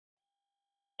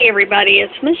Hey everybody,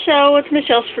 it's Michelle with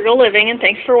Michelle's Frugal Living, and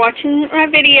thanks for watching my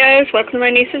videos. Welcome to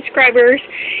my new subscribers.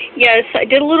 Yes, I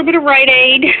did a little bit of Rite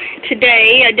Aid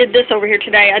today. I did this over here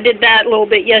today. I did that a little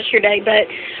bit yesterday, but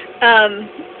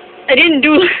I didn't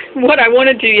do what I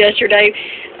wanted to yesterday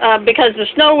because the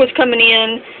snow was coming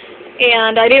in,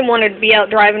 and I didn't want to be out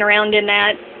driving around in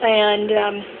that.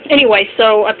 And anyway,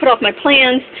 so I put off my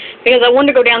plans because I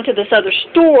wanted to go down to this other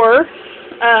store.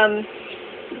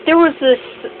 There was this,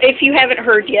 if you haven't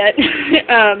heard yet,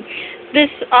 this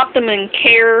Optimum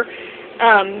Care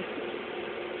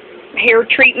hair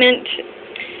treatment.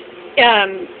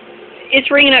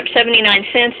 It's ringing up 79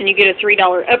 cents, and you get a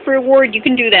 $3 up reward. You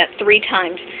can do that 3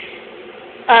 times.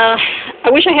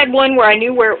 I wish I had one where I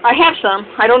knew where. I have some.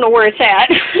 I don't know where it's at,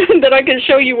 but I can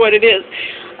show you what it is.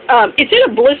 It's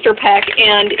in a blister pack,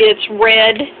 and it's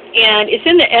red, and it's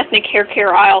in the ethnic hair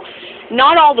care aisle.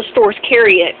 Not all the stores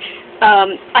carry it.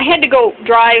 I had to go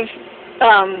drive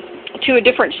to a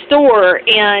different store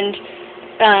and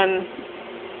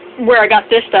where I got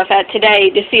this stuff at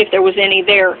today to see if there was any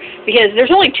there, because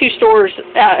there's only 2 stores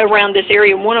around this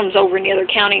area. One of them's over in the other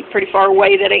county, pretty far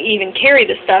away, that I even carry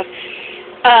this stuff.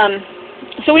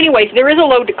 So anyways, there is a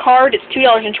load to card. It's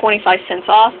 $2.25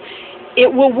 off. It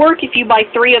will work if you buy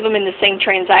 3 of them in the same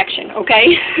transaction,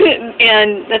 okay?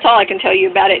 And that's all I can tell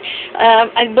you about it.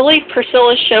 I believe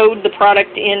Priscilla showed the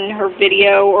product in her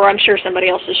video, or I'm sure somebody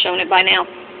else has shown it by now.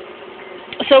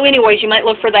 So anyways, you might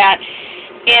look for that.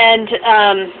 And,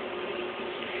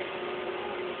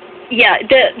 yeah,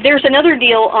 there's another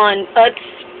deal on Utz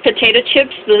potato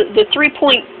chips, the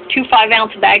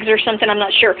 3.25-ounce bags or something, I'm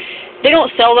not sure. They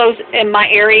don't sell those in my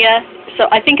area, so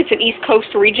I think it's an East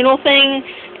Coast regional thing.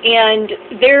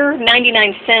 And they're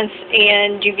 99 cents,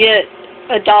 and you get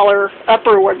a $1 up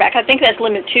reward back. I think that's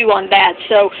limit 2 on that.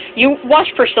 So you watch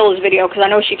Priscilla's video, because I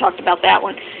know she talked about that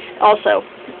one also.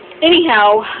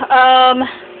 Anyhow,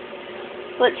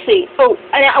 let's see. Oh,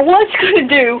 I was going to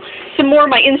do some more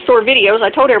of my in-store videos. I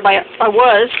told everybody I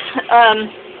was.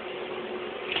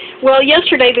 Well,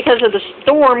 yesterday, because of the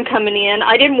storm coming in,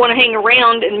 I didn't want to hang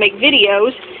around and make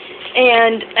videos.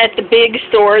 And at the big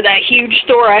store, that huge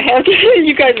store I have,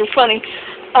 you guys are funny,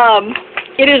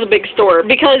 it is a big store,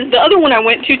 because the other one I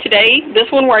went to today, this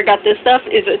one where I got this stuff,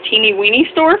 is a teeny weeny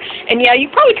store, and yeah, you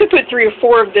probably could put 3 or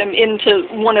 4 of them into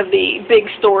one of the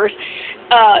big stores,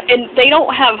 and they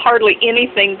don't have hardly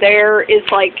anything there.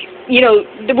 It's like, you know,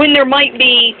 when there might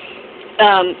be,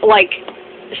 like,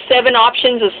 7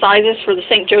 options of sizes for the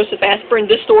St. Joseph aspirin,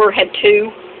 this store had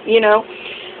 2, you know.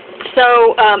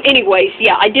 So, anyways,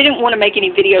 yeah, I didn't want to make any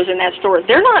videos in that store.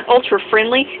 They're not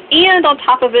ultra-friendly, and on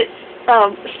top of it,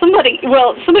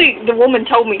 the woman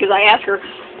told me, because I asked her,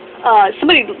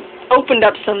 somebody opened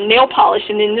up some nail polish,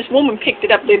 and then this woman picked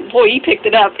it up, the employee picked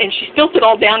it up, and she spilled it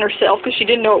all down herself because she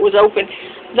didn't know it was open.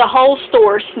 The whole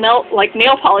store smelled like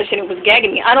nail polish, and it was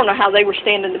gagging me. I don't know how they were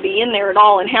standing to be in there at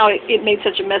all, and how it made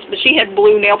such a mess, but she had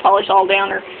blue nail polish all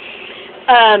down her.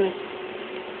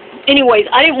 Anyways,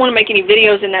 I didn't want to make any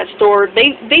videos in that store.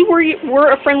 They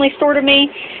were a friendly store to me,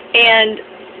 and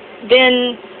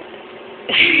then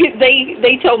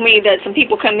they told me that some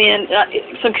people come in,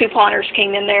 some couponers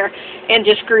came in there and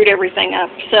just screwed everything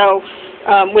up. So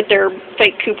with their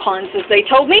fake coupons, as they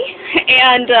told me,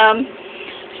 and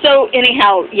so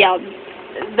anyhow, yeah,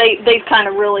 they've kind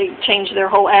of really changed their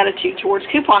whole attitude towards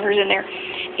couponers in there.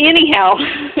 Anyhow,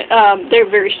 they're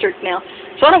very strict now,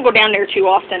 so I don't go down there too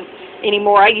often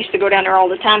anymore. I used to go down there all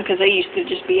the time because they used to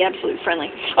just be absolutely friendly.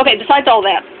 Okay, besides all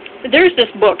that, there's this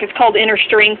book. It's called Inner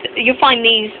Strength. You'll find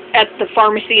these at the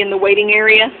pharmacy in the waiting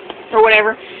area or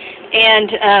whatever. And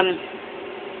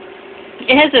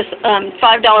it has this $5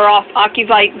 off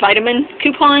Ocuvite vitamin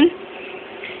coupon.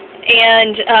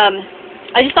 And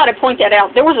I just thought I'd point that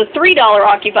out. There was a $3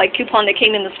 Ocuvite coupon that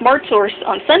came in the Smart Source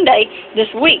on Sunday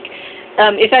this week.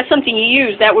 If that's something you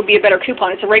use, that would be a better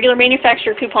coupon. It's a regular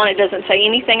manufacturer coupon. It doesn't say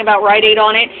anything about Rite Aid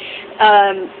on it.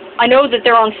 I know that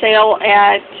they're on sale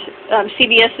at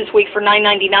CVS this week for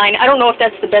 $9.99. I don't know if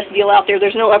that's the best deal out there.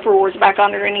 There's no up rewards back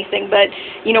on it or anything, but,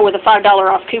 you know, with a $5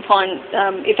 off coupon,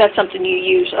 if that's something you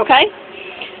use, okay?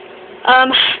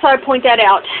 So I'd point that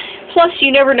out. Plus,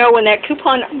 you never know when that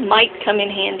coupon might come in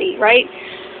handy, right?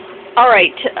 All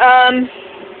right.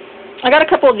 I got a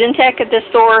couple of Ventec at this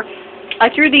store. I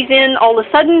threw these in all of a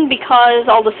sudden because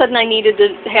all of a sudden I needed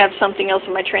to have something else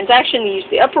in my transaction. Use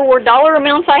the up reward dollar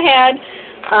amounts I had.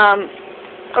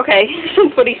 Okay,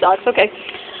 some footy socks, okay.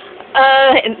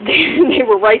 And they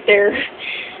were right there.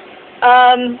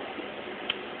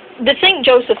 The St.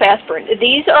 Joseph aspirin.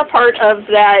 These are part of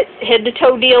that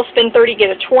head-to-toe deal. Spend 30, get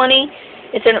a 20.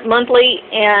 It's in it monthly,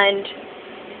 and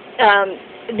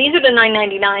these are the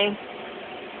 $9.99.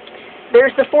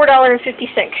 there's the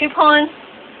 $4.50 coupon,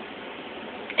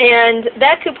 and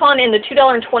that coupon and the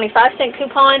 $2.25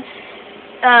 coupon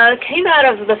came out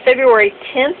of the February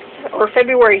 10th or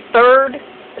February 3rd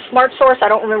Smart Source. I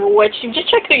don't remember which. You just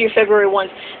check through your February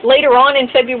ones. Later on in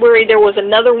February, there was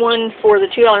another one for the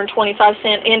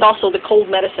 $2.25 and also the cold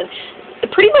medicine.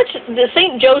 Pretty much the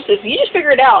St. Joseph, you just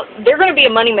figure it out. They're going to be a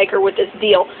moneymaker with this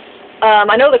deal.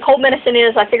 I know the cold medicine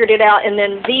is. I figured it out. And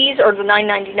then these are the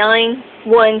 $9.99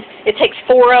 ones. It takes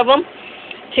 4 of them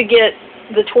to get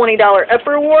the $20 up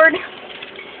reward.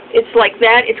 It's like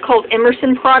that. It's called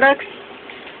Emerson Products.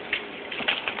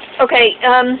 Okay,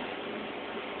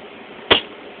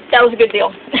 that was a good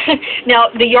deal. Now,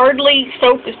 the Yardley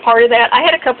soap is part of that. I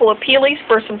had a couple of peelies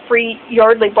for some free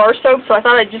Yardley bar soap, so I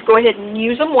thought I'd just go ahead and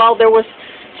use them while there was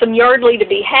some Yardley to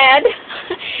be had.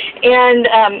 And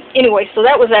anyway, so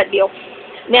that was that deal.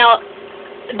 Now,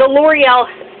 the L'Oreal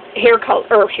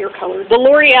the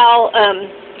L'Oreal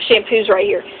shampoos right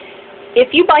here.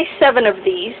 If you buy 7 of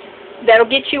these, that'll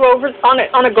get you over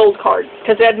on a gold card,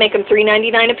 because that'd make them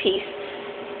 $3.99 a piece.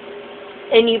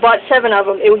 And you bought 7 of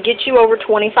them, it would get you over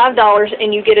 $25,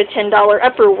 and you get a $10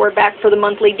 upper reward back for the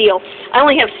monthly deal. I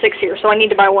only have 6 here, so I need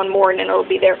to buy 1 more, and then it'll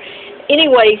be there.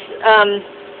 Anyways,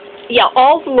 yeah,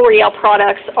 all the L'Oreal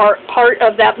products are part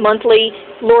of that monthly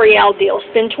L'Oreal deal.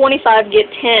 Spend $25,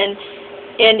 get 10,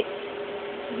 and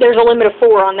there's a limit of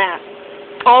 4 on that.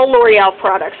 All L'Oreal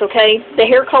products, okay? The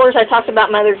hair colors I talked about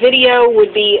in my other video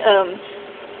would be a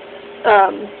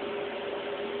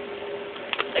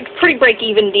pretty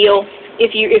break-even deal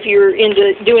if you're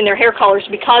into doing their hair colors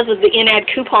because of the in-ad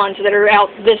coupons that are out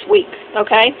this week,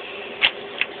 okay?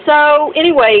 So,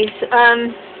 anyways,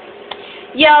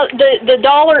 yeah, the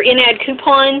dollar in-ad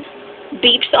coupon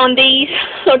beeps on these,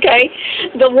 okay?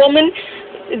 The woman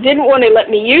didn't want to let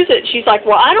me use it. She's like,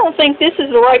 well, I don't think this is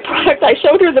the right product. I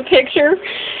showed her the picture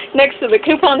next to the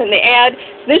coupon and the ad.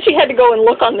 Then she had to go and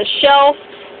look on the shelf,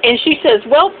 and she says,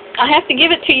 well, I have to give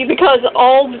it to you because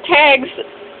all the tags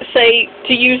say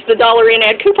to use the dollar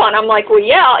in-ad coupon. I'm like, well,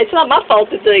 yeah, it's not my fault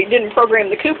that they didn't program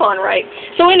the coupon right.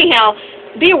 So anyhow,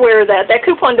 be aware of that. That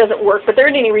coupon doesn't work, but there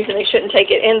isn't any reason they shouldn't take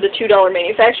it, and the $2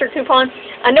 manufacturer coupon.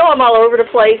 I know I'm all over the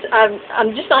place.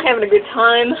 I'm just not having a good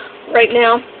time right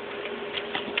now.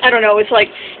 I don't know. It's like,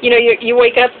 you know, you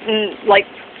wake up and, like,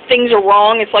 things are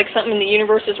wrong. It's like something in the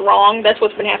universe is wrong. That's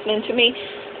what's been happening to me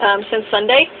since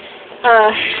Sunday.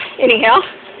 Anyhow.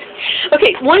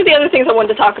 Okay, one of the other things I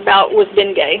wanted to talk about was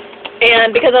Bengay.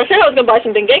 And because I said I was going to buy some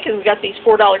Bengay because we got these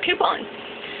 $4 coupons.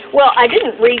 Well, I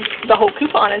didn't read the whole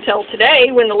coupon until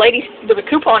today when the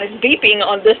coupon is beeping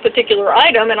on this particular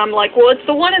item, and I'm like, well, it's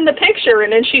the one in the picture. And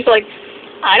then she's like,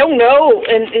 I don't know.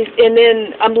 And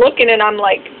then I'm looking and I'm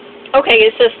like, okay,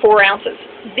 it says 4 ounces.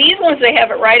 These ones they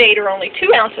have at Rite Aid are only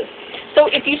 2 ounces. So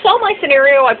if you saw my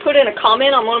scenario, I put in a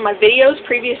comment on one of my videos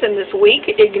previous in this week.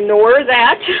 Ignore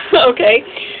that, okay?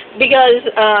 Because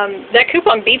that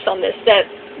coupon beeps on this.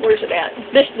 Where's it at?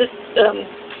 This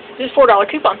 $4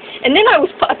 coupon. And then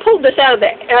I pulled this out of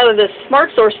the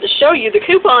Smart Source to show you the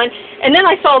coupon, and then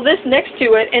I saw this next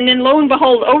to it, and then lo and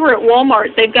behold, over at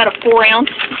Walmart they've got a 4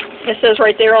 ounce. It says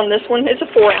right there on this one, it's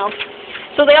a 4 ounce.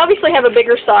 So they obviously have a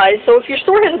bigger size. So if your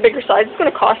store has a bigger size, it's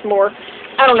going to cost more.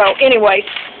 I don't know. Anyway.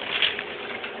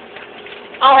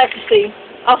 I'll have to see.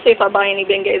 I'll see if I buy any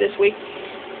Bengay this week.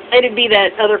 It'd be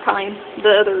that other kind.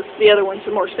 The other one's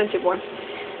the more expensive one.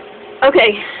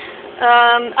 Okay.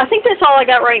 I think that's all I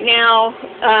got right now.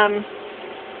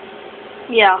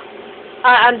 Yeah.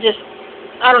 I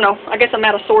don't know. I guess I'm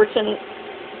out of sorts and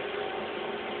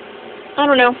I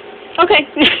don't know. Okay.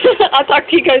 I'll talk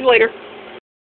to you guys later.